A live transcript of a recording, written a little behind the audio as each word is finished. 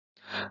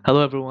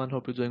Hello everyone,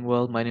 hope you're doing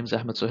well. My name is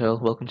Ahmed Sohail.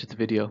 Welcome to the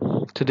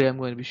video. Today I'm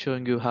going to be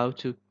showing you how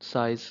to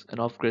size an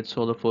off-grid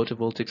solar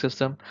photovoltaic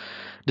system,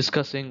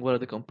 discussing what are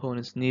the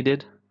components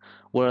needed,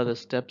 what are the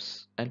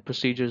steps and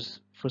procedures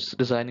for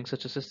designing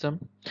such a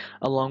system,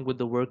 along with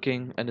the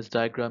working and its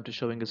diagram to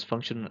showing its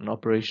function and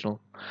operational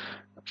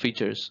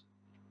features.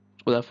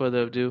 Without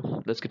further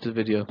ado, let's get to the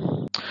video.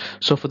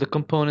 So for the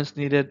components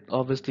needed,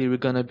 obviously we're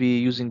going to be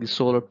using the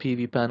solar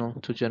PV panel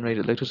to generate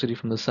electricity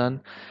from the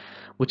sun,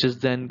 which is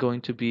then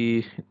going to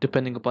be,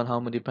 depending upon how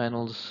many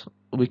panels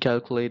we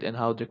calculate and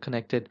how they're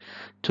connected,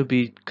 to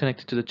be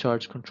connected to the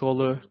charge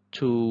controller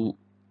to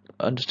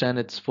understand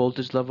its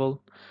voltage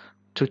level,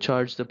 to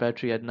charge the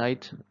battery at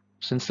night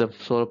since the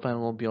solar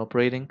panel won't be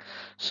operating.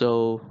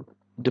 So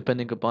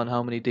depending upon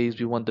how many days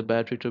we want the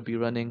battery to be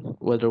running,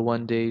 whether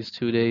 1 days,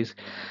 2 days,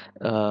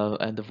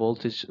 and the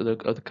voltage or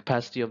the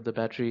capacity of the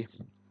battery,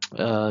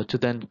 to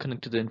then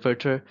connect to the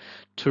inverter,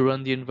 to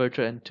run the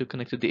inverter and to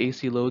connect to the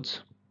AC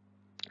loads.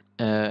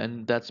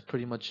 And that's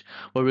pretty much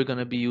what we're going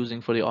to be using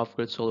for the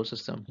off-grid solar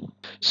system.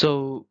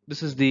 So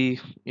this is the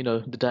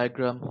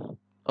diagram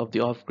of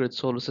the off-grid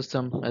solar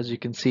system. As you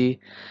can see,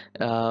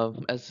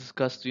 as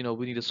discussed, we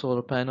need a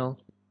solar panel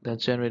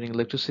that's generating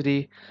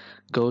electricity,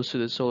 goes to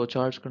the solar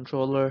charge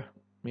controller,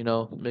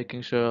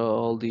 making sure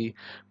all the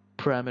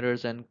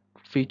parameters and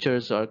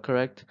features are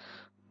correct,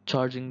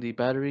 charging the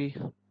battery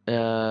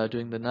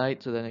during the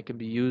night so then it can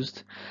be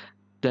used.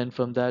 Then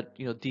from that,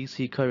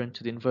 DC current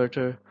to the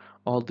inverter,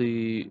 all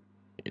the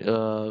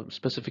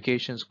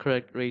specifications,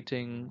 correct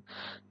rating,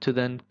 to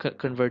then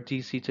convert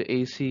DC to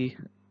AC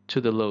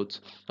to the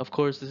loads. Of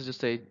course, this is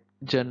just a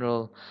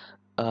general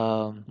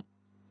um,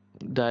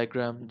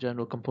 diagram,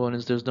 general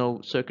components. There's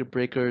no circuit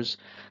breakers,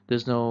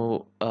 there's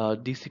no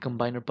DC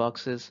combiner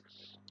boxes.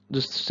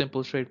 Just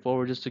simple,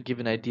 straightforward, just to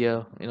give an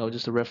idea,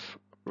 just a rough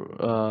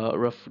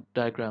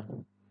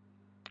diagram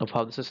of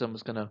how the system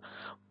is gonna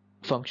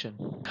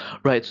function.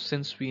 Right, so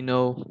since we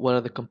know what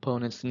are the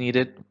components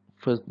needed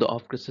for the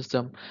off-grid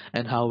system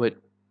and how it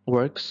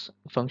works,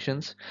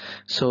 functions,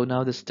 so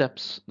now the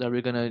steps that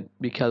we're going to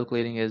be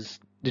calculating is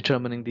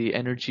determining the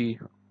energy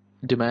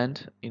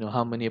demand,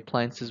 how many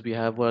appliances we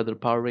have, what are the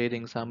power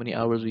ratings, how many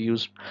hours we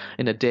use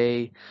in a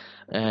day,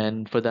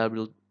 and for that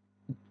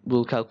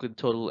we'll calculate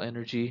total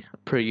energy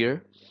per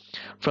year.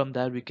 From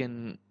that, we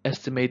can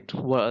estimate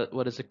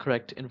what is the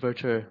correct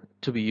inverter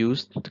to be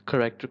used, the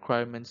correct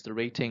requirements, the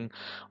rating,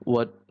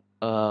 what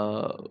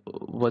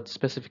what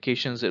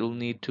specifications it will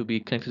need to be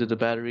connected to the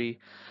battery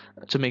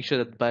to make sure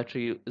that the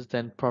battery is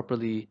then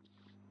properly,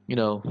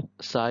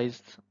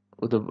 sized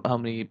with how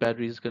many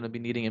batteries going to be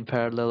needing in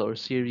parallel or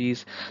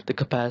series, the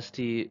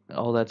capacity,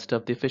 all that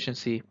stuff, the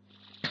efficiency.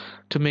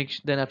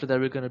 Then after that,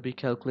 we're going to be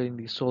calculating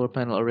the solar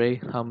panel array,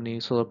 how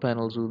many solar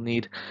panels we'll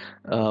need,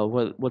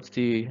 what's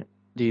the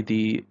the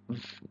the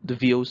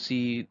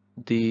VOC,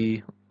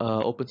 the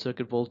open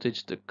circuit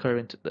voltage, the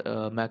current,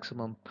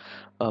 maximum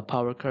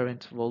power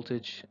current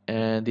voltage,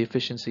 and the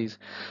efficiencies.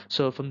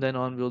 So from then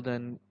on, we'll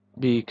then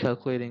be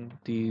calculating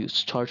the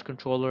charge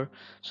controller.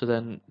 So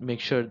then make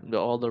sure that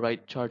all the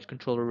right charge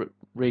controller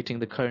rating,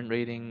 the current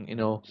rating,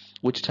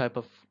 which type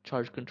of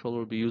charge controller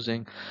we'll be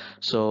using.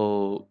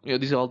 So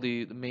these are all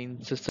the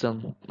main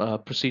system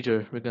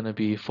procedure we're going to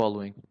be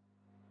following.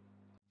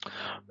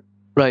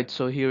 Right,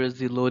 so here is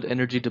the load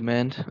energy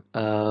demand.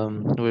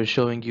 We're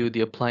showing you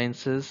the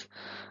appliances.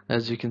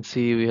 As you can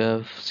see, we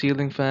have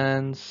ceiling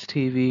fans,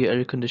 TV,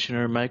 air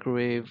conditioner,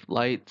 microwave,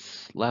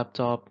 lights,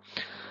 laptop.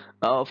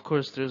 Of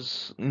course,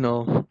 there's,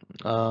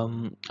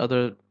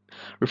 other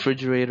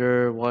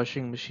refrigerator,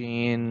 washing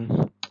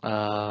machine,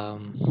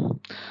 the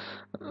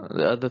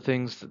other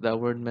things that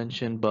weren't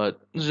mentioned,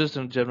 but it's just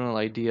a general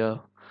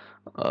idea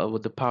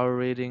with the power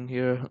rating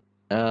here,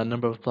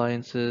 number of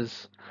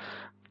appliances,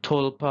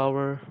 total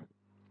power.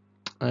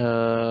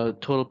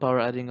 Total power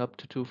adding up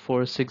to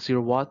 2460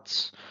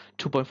 watts,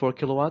 2.4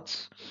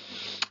 kilowatts.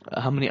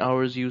 How many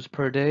hours used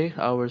per day?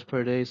 Hours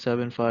per day,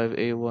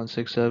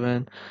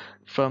 758,167.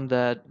 From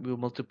that, we'll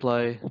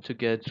multiply to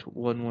get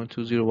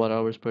 1120 watt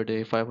hours per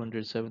day,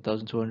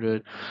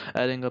 507,200,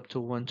 adding up to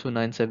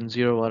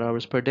 12970 watt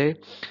hours per day.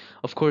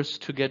 Of course,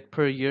 to get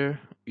per year,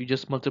 you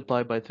just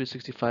multiply by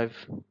 365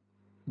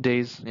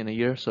 days in a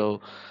year.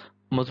 So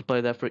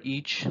multiply that for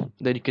each,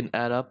 then you can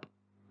add up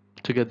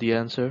to get the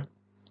answer.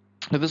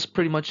 Now, this is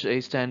pretty much a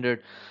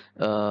standard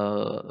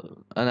uh,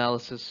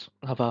 analysis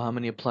of how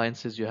many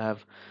appliances you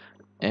have,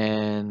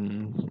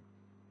 and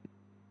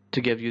to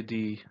give you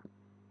the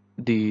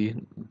the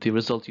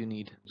result you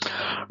need.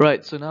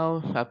 Right. So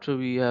now, after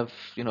we have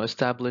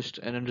established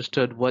and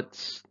understood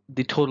what's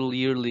the total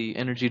yearly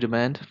energy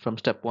demand from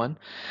step one,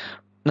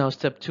 now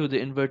step two, the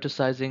inverter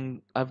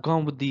sizing. I've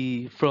gone with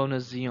the Frona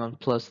Xeon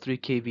Plus 3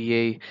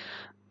 kVA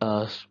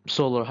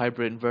solar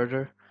hybrid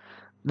inverter.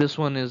 This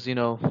one is,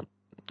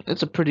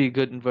 it's a pretty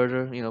good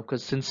inverter,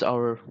 because since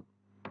our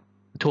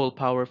total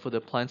power for the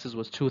appliances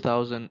was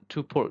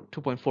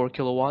 2.4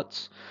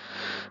 kilowatts,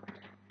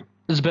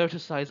 It's better to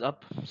size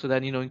up so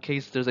that in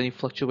case there's any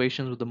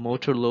fluctuations with the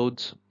motor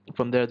loads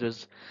from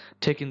there's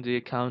take into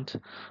account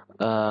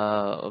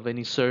of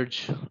any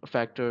surge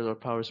factors or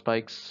power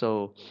spikes.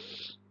 So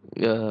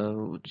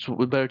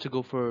we're better to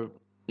go for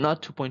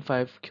not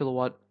 2.5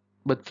 kilowatt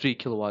but 3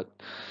 kilowatt.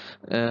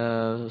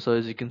 So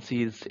as you can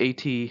see, it's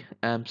 80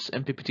 amps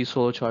MPPT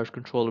solar charge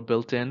controller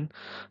built in.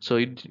 So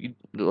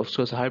of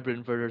course a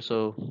hybrid inverter,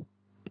 so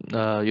you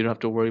don't have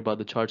to worry about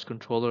the charge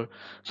controller.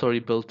 It's already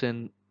built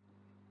in.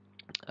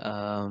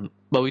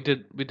 But we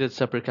did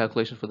separate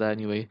calculation for that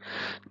anyway.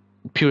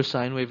 Pure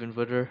sine wave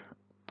inverter,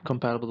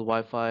 compatible to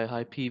Wi-Fi,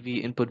 high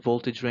PV input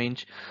voltage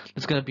range.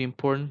 That's going to be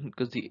important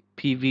because the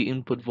PV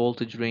input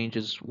voltage range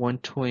is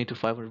 120 to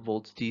 500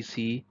 volts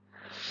DC.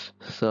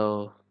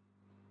 So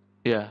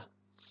yeah,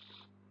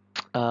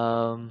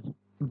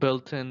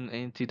 built-in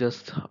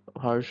anti-dust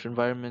harsh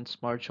environment,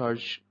 smart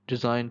charge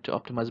designed to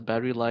optimize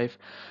battery life,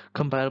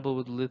 compatible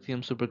with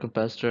lithium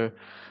supercapacitor.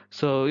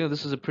 So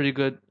this is a pretty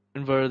good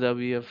inverter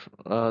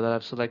that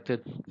I've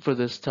selected for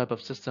this type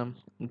of system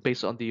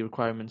based on the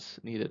requirements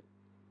needed.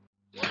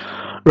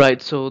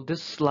 Right, so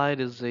this slide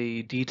is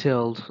a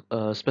detailed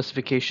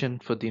specification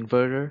for the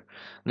inverter.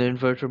 The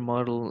inverter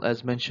model,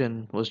 as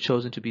mentioned, was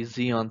chosen to be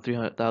Xeon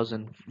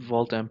 300,000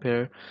 volt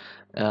ampere.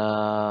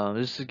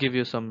 Just to give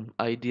you some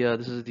idea,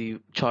 this is the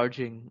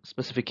charging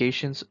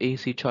specifications.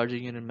 AC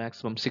charging unit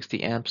maximum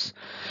 60 amps.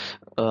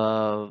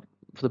 For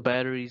the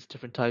batteries,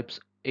 different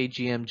types,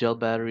 AGM gel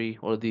battery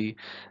or the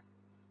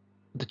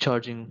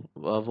charging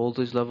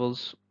voltage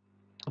levels,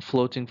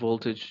 floating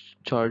voltage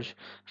charge,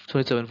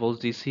 27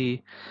 volts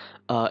DC,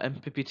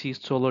 MPPT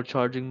solar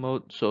charging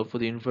mode. So for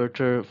the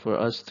inverter, for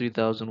us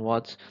 3000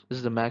 watts. This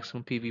is the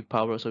maximum PV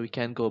power, so we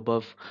can't go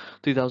above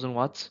 3000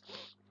 watts.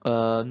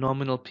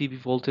 Nominal PV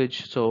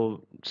voltage,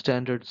 so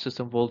standard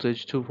system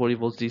voltage 240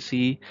 volts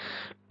DC.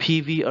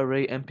 PV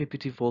array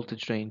MPPT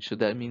voltage range, so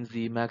that means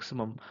the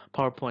maximum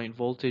power point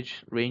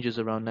voltage range is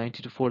around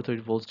 90 to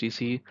 430 volts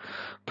DC.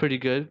 Pretty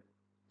good.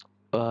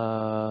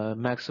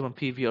 Maximum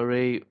PV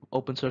array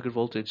open circuit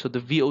voltage. So the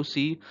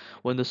VOC,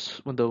 when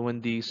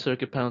the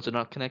circuit panels are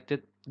not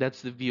connected,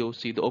 that's the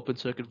VOC, the open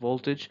circuit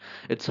voltage.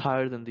 It's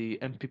higher than the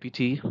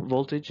MPPT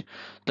voltage.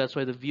 That's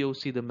why the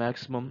VOC, the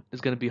maximum,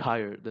 is going to be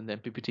higher than the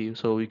MPPT.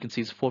 So you can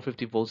see it's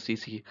 450 volts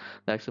DC.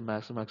 That's the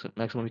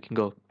maximum we can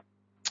go.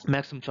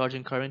 Maximum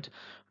charging current,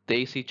 the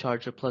AC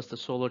charger plus the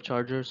solar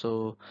charger.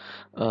 So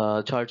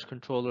charge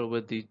controller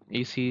with the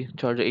AC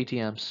charger 80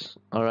 amps.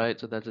 All right,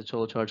 so that's a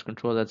solar charge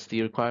controller. That's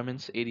the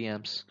requirements, 80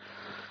 amps.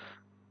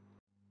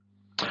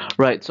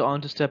 Right, so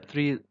on to step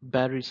three,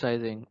 battery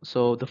sizing.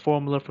 So the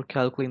formula for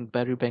calculating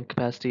battery bank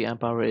capacity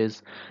amp hour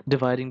is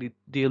dividing the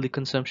daily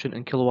consumption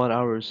in kilowatt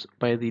hours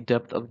by the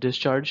depth of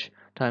discharge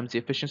times the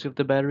efficiency of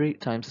the battery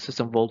times the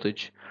system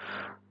voltage.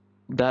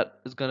 That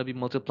is going to be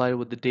multiplied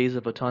with the days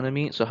of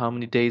autonomy. So how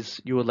many days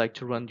you would like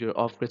to run your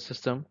off-grid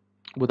system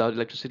without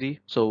electricity.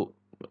 So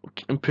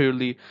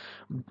purely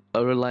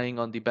relying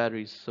on the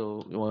batteries.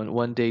 So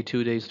one day,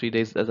 2 days, 3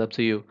 days, that's up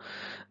to you.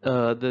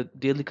 The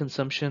daily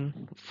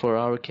consumption for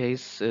our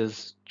case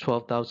is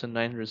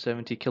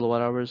 12,970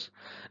 kilowatt hours.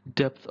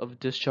 Depth of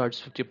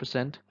discharge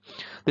 50%.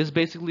 This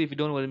basically, if you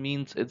don't know what it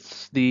means,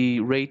 it's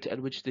the rate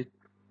at which the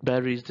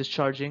battery is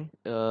discharging.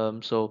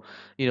 So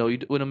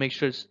you want to make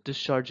sure it's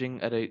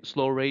discharging at a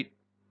slow rate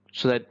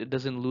so that it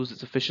doesn't lose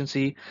its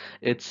efficiency.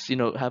 It's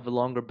have a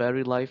longer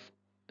battery life,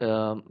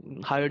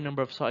 higher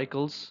number of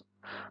cycles.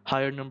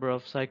 Higher number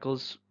of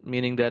cycles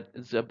meaning that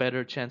it's a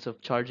better chance of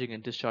charging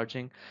and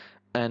discharging,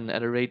 and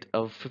at a rate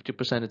of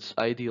 50%, it's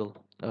ideal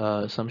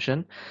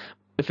assumption.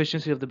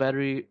 Efficiency of the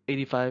battery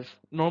 85.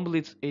 Normally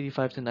it's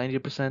 85 to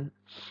 90%,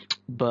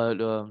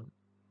 but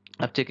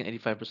I've taken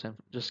 85%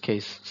 just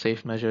case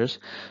safe measures.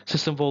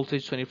 System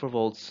voltage 24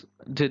 volts.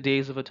 The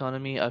days of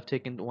autonomy, I've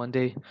taken 1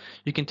 day.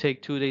 You can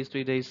take 2 days,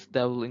 3 days.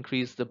 That will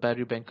increase the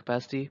battery bank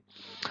capacity.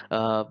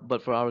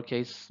 But for our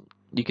case,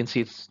 you can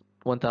see it's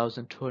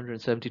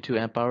 1272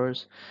 amp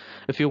hours.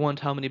 If you want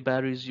how many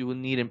batteries you will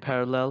need in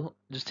parallel,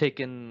 just take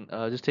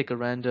a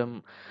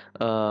random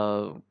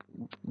uh,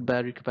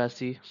 battery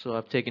capacity. So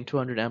I've taken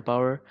 200 amp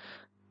hour.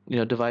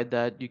 Divide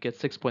that, you get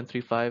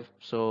 6.35.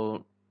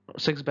 So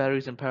 6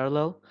 batteries in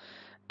parallel,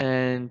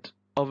 and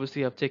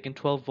obviously I've taken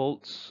 12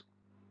 volts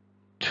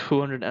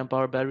 200 amp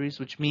hour batteries,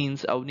 which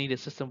means I would need a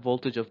system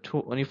voltage of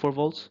 24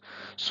 volts.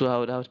 So I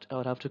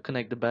would have to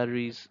connect the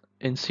batteries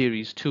in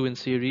series, two in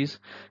series,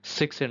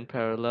 six in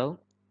parallel.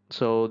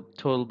 So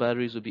total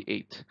batteries would be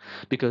 8,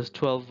 because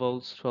 12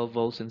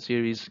 volts in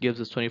series gives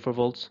us 24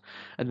 volts,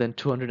 and then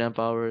 200 amp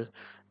hour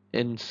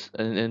in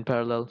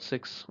parallel,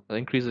 6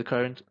 increase the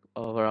current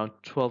of around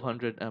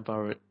 1200 amp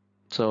hour.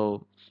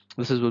 So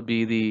would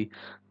be the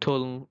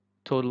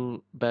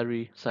total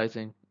battery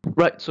sizing.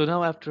 Right, so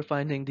now after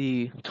finding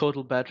the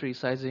total battery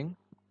sizing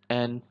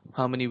and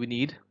how many we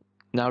need,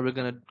 now we're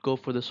going to go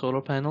for the solar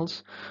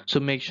panels. So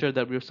make sure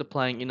that we're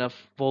supplying enough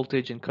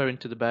voltage and current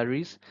to the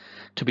batteries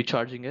to be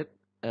charging it.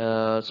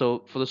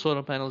 So for the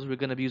solar panels, we're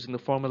going to be using the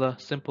formula,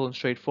 simple and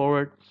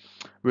straightforward.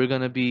 We're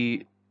going to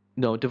be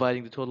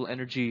dividing the total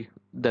energy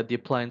that the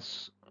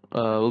appliance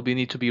will be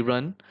need to be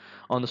run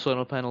on the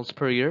solar panels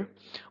per year,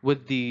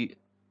 with the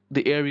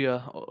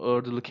area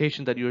or the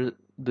location that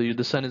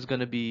the sun is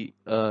going to be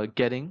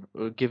getting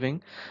or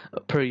giving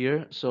per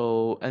year.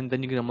 So, and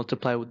then you're going to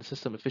multiply with the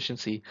system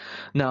efficiency.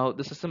 Now,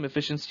 the system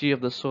efficiency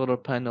of the solar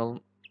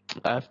panel,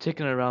 I've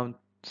taken around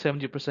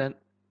 70%.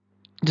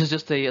 This is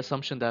just a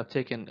assumption that I've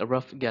taken, a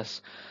rough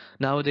guess.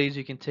 Nowadays,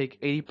 you can take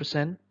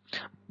 80%.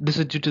 This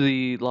is due to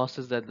the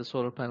losses that the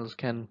solar panels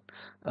can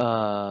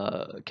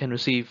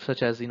receive,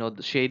 such as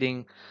the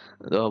shading,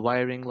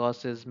 wiring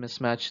losses,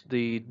 mismatch,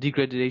 the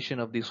degradation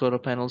of the solar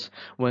panels.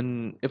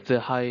 When if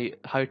the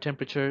higher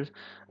temperature,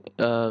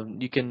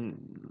 you can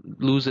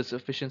lose its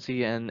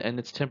efficiency and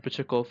its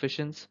temperature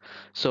coefficients.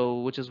 So,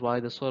 which is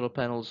why the solar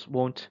panels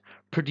won't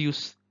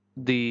produce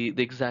the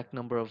exact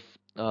number of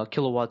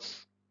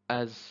kilowatts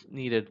as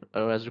needed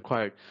or as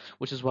required,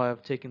 which is why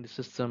I've taken the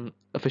system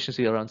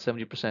efficiency around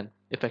 70%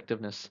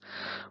 effectiveness.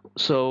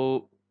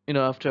 So,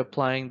 after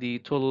applying the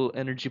total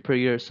energy per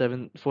year,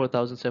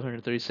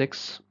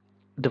 4,736,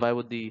 divide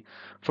with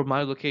for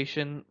my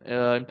location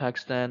in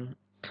Pakistan,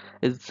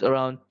 it's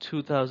around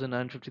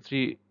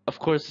 2,953. Of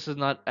course, this is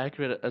not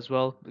accurate as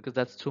well because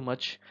that's too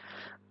much.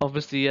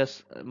 Obviously,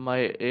 yes,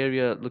 my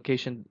area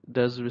location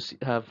does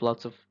have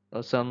lots of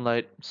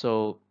sunlight,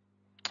 so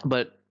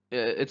but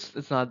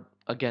it's not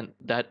again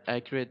that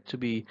accurate to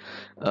be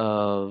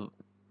uh,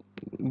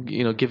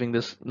 giving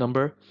this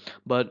number,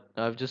 but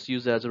I've just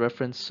used that as a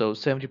reference. So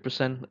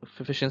 70%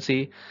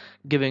 efficiency,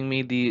 giving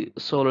me the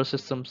solar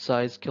system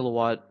size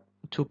kilowatt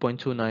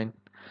 2.29,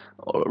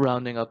 or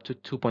rounding up to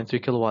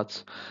 2.3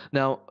 kilowatts.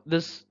 Now,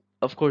 this,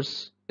 of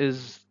course,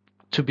 is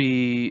to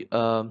be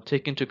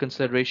taken into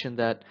consideration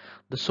that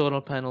the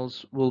solar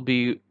panels will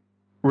be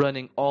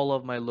running all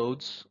of my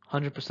loads,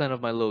 100%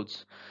 of my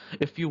loads.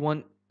 If you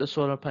want the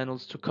solar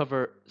panels to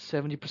cover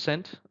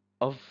 70%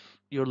 of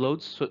your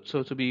loads,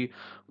 so to be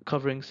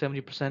covering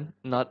 70%,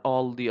 not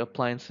all the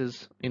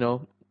appliances,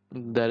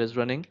 that is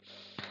running,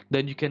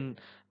 then you can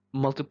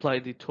multiply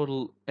the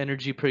total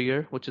energy per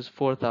year, which is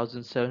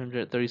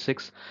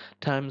 4,736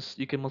 times,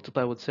 you can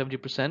multiply with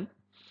 70%,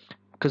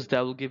 because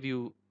that will give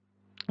you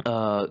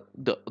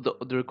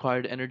the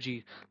required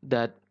energy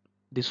that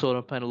the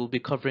solar panel will be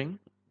covering,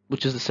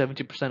 which is the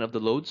 70% of the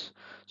loads.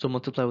 So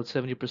multiply with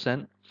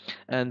 70%,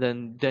 and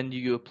then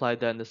you apply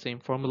that in the same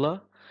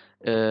formula,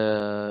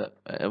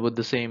 with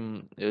the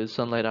same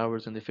sunlight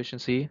hours and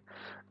efficiency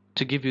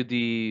to give you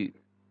the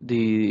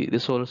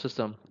solar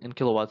system in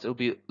kilowatts. It'll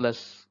be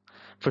less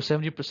for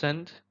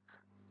 70%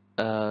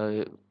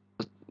 uh,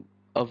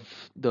 of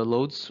the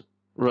loads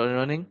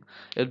running.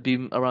 It'd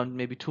be around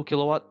maybe 2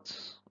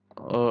 kilowatts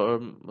or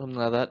something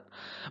like that.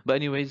 But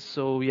anyways,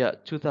 so yeah,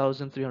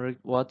 2,300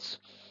 watts.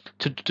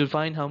 To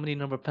find how many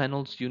number of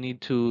panels you need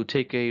to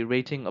take a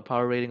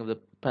power rating of the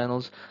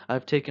panels,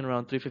 I've taken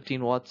around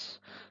 315 watts.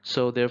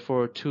 So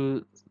therefore,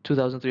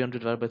 2,300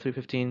 divided by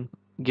 315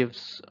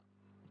 gives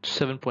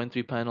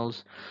 7.3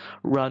 panels,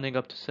 rounding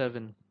up to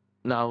 7.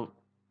 Now,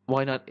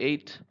 why not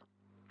 8?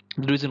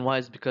 The reason why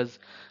is because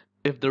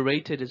if the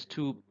rated is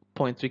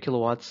 2.3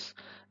 kilowatts,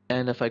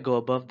 and if I go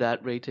above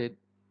that rated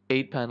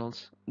 8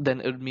 panels,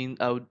 then it would mean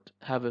I would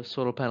have a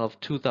solar panel of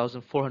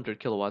 2,400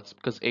 kilowatts,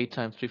 because 8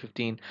 times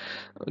 315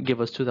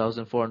 give us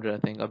 2,400, I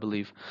think, I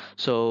believe.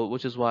 So,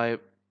 which is why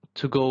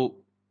to go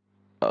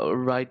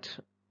right,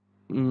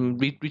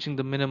 reaching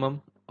the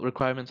minimum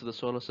requirements of the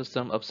solar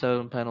system of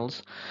 7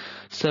 panels.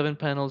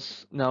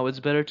 Now, it's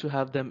better to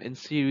have them in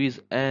series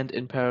and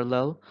in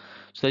parallel,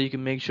 so that you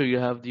can make sure you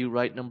have the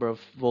right number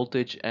of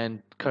voltage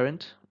and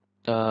current,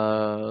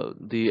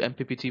 the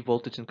MPPT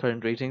voltage and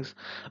current ratings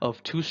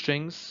of 2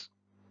 strings,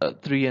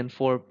 3 and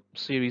 4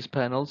 series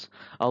panels.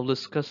 I'll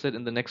discuss it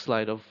in the next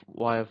slide of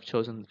why I've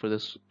chosen for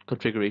this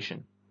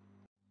configuration.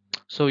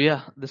 So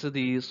yeah, this is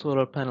the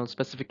solar panel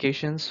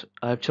specifications.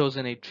 I've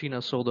chosen a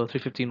Trina Solar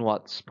 315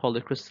 watts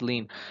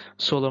polycrystalline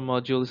solar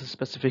module. This is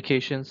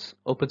specifications.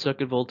 Open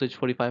circuit voltage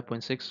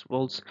 45.6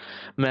 volts,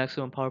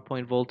 maximum power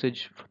point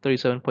voltage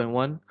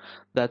 37.1.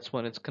 That's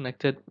when it's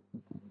connected.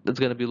 It's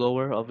going to be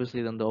lower,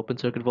 obviously, than the open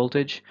circuit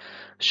voltage.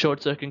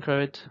 Short circuit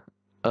current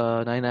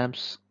 9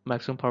 amps,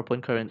 maximum power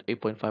point current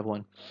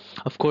 8.51.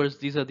 Of course,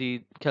 these are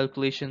the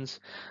calculations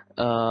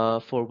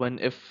for when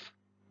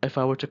if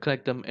I were to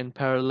connect them in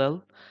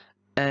parallel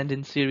and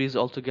in series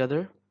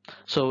altogether.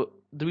 So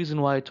the reason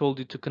why I told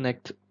you to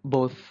connect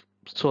both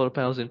solar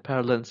panels in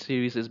parallel and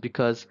series is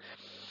because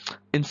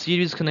in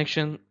series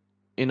connection,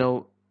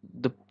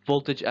 the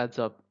voltage adds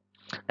up.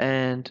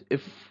 And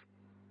if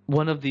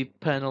one of the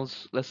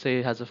panels, let's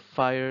say, has a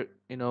fire,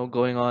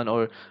 going on,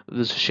 or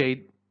there's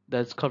shade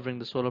that's covering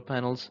the solar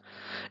panels,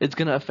 it's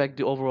going to affect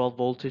the overall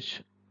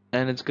voltage,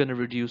 and it's going to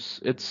reduce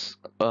its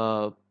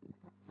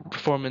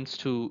performance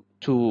to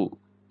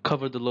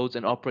cover the loads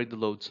and operate the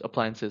loads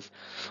appliances,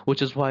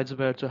 which is why it's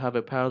better to have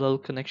a parallel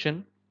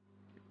connection,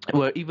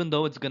 where even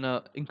though it's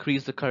gonna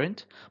increase the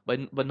current,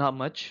 but not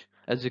much,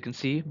 as you can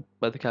see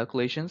by the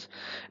calculations,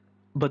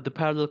 but the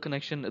parallel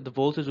connection, the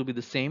voltage will be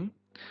the same,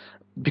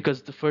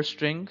 because the first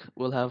string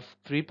will have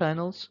 3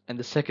 panels and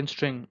the second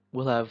string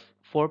will have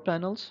four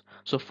panels,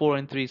 so 4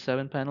 and 3,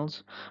 7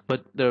 panels,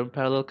 but they're in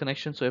parallel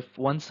connection. So if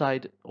one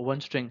side,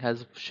 one string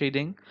has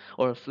shading,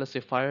 or if let's say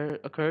fire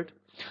occurred,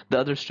 the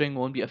other string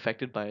won't be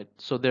affected by it.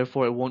 So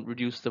therefore, it won't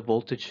reduce the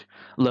voltage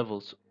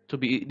levels to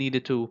be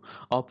needed to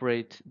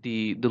operate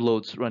the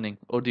loads running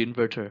or the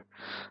inverter.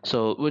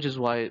 So which is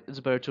why it's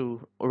better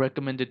to or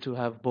recommended to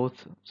have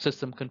both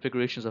system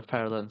configurations of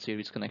parallel and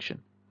series connection.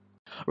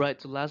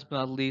 Right, so last but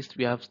not least,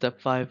 we have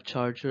step 5,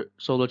 charger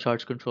solar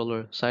charge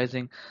controller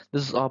sizing.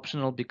 This is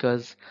optional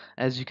because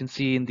as you can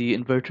see in the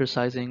inverter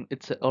sizing,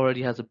 it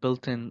already has a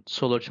built-in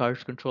solar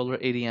charge controller,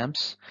 80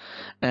 amps.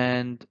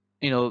 And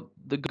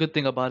the good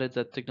thing about it is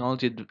that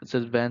technology is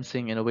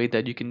advancing in a way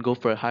that you can go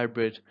for a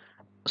hybrid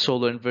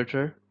solar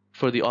inverter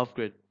for the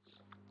off-grid.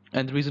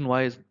 And the reason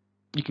why is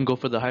you can go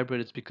for the hybrid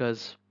is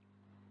because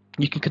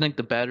you can connect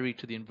the battery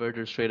to the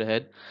inverter straight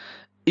ahead,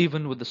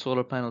 even with the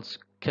solar panels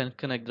can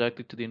connect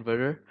directly to the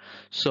inverter.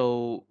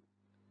 So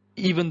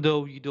even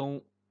though you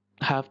don't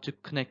have to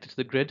connect it to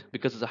the grid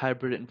because it's a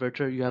hybrid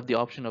inverter, you have the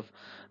option of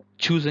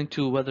choosing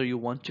to whether you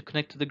want to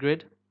connect to the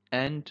grid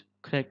and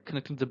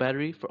connecting to the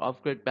battery for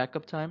off-grid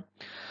backup time.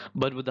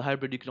 But with the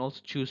hybrid, you can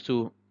also choose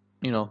to,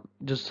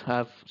 just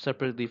have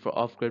separately for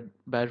off-grid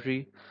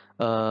battery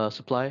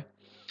supply,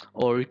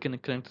 or you can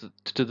connect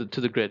to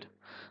the grid.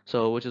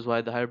 So which is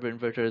why the hybrid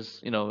inverter is,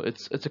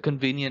 it's a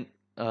convenient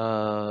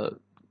uh,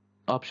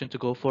 option to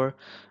go for,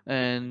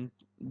 and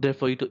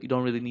therefore you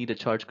don't really need a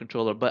charge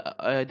controller. But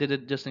I did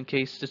it just in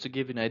case, just to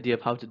give you an idea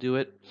of how to do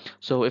it.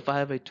 So if I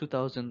have a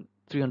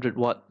 2300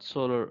 watt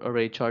solar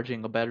array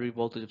charging a battery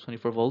voltage of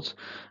 24 volts,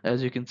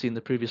 as you can see in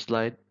the previous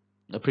slide,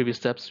 the previous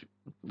steps,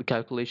 the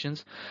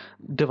calculations,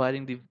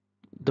 dividing the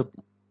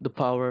the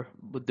power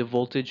with the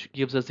voltage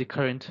gives us the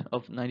current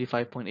of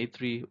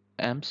 95.83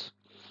 amps.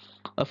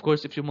 Of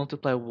course, if you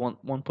multiply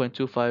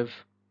 1.25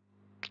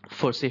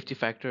 for safety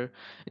factor,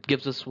 it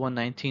gives us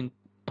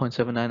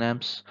 119.79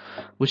 amps,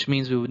 which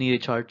means we would need a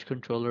charge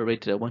controller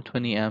rated at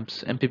 120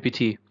 amps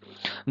MPPT.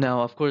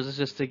 Now, of course, it's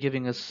just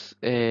giving us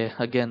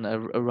again a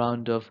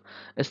round of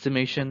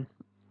estimation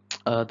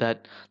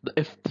that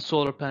if the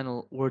solar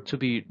panel were to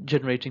be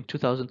generating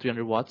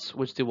 2,300 watts,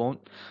 which they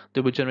won't, they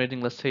were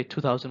generating, let's say,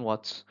 2,000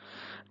 watts.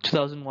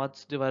 2,000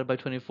 watts divided by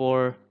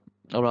 24,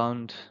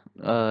 around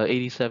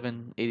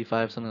 87,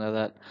 85, something like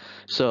that.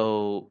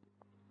 So,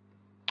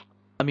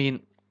 I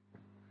mean,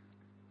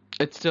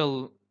 it's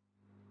still,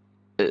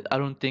 I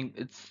don't think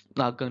it's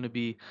not going to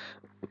be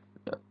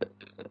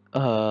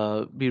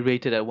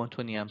rated at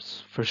 120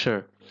 amps for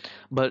sure.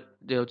 But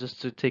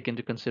just to take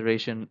into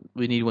consideration,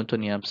 we need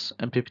 120 amps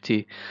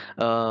MPPT.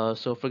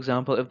 So for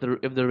example, if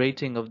the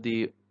rating of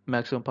the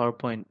maximum power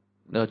point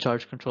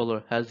charge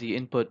controller has the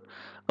input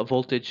a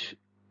voltage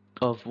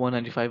of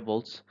 195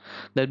 volts,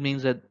 that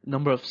means that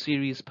number of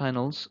series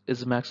panels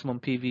is maximum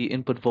PV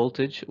input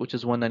voltage, which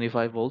is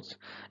 195 volts,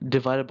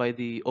 divided by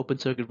the open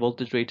circuit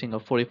voltage rating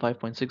of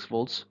 45.6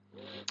 volts,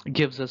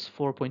 gives us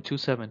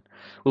 4.27,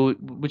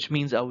 which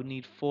means I would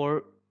need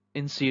four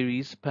in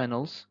series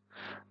panels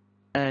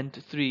and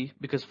three,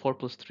 because 4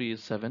 plus 3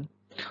 is 7.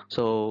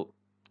 So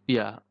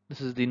yeah,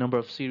 this is the number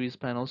of series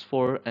panels,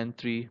 4 and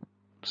 3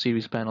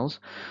 series panels.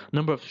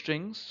 Number of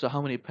strings, so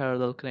how many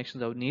parallel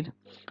connections I would need,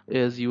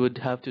 is you would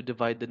have to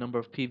divide the number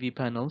of PV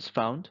panels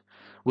found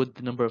with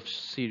the number of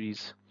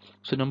series.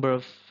 So number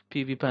of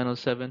PV panels,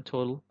 7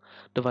 total,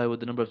 divided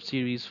with the number of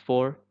series,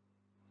 4,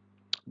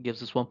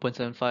 gives us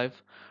 1.75,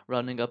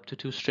 rounding up to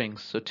two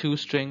strings. So two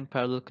string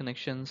parallel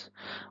connections,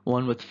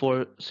 one with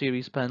four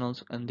series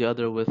panels and the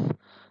other with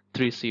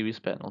three series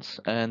panels.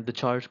 And the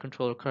charge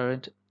controller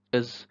current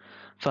is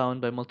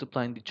found by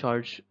multiplying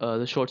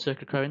the short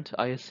circuit current,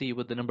 ISC,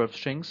 with the number of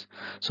strings.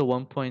 So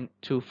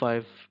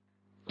 1.25,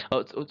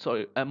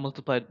 sorry, I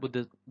multiplied with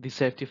the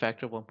safety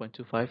factor of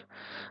 1.25.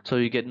 So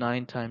you get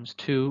 9 times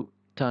 2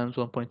 times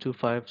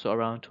 1.25, so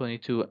around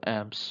 22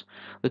 amps,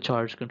 the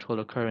charge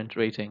controller current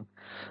rating.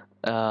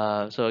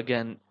 So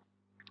again,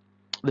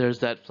 there's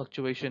that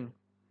fluctuation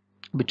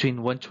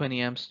between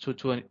 120 amps to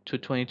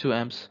 22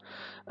 amps,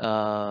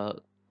 uh,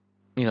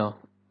 you know,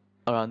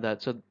 around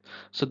that.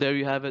 So there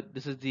you have it.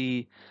 This is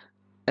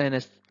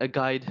a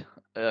guide,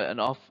 an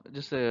off,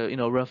 just a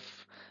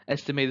rough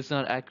estimate. It's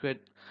not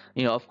accurate.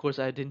 Of course,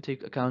 I didn't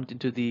take account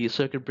into the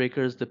circuit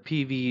breakers, the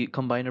PV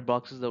combiner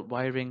boxes, the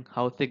wiring,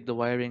 how thick the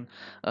wiring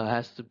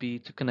has to be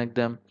to connect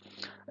them,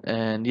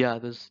 and yeah,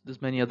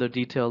 there's many other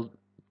detailed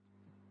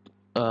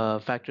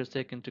factors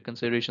taken into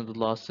consideration, the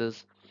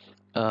losses,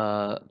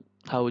 uh,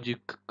 how would you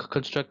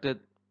construct it,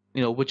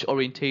 which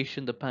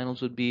orientation the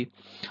panels would be,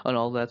 and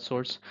all that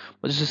sorts.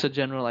 But it's just a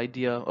general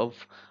idea of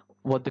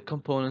what the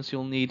components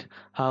you'll need,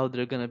 how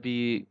they're going to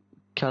be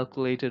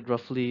calculated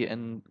roughly,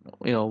 and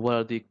what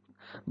are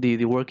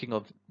the working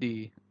of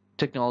the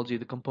technology,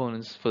 the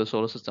components for the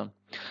solar system.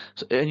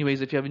 So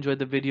anyways, if you have enjoyed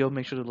the video,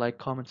 make sure to like,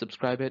 comment,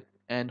 subscribe it,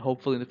 and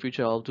hopefully in the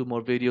future I'll do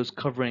more videos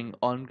covering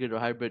on-grid or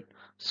hybrid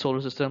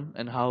solar system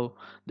and how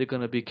they're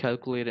going to be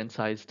calculated and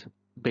sized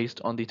based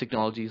on the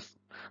technologies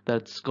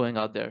that's going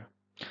out there.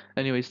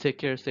 Anyways, take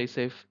care, stay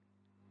safe.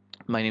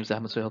 My name is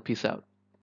Ahmed Sohail. Peace out.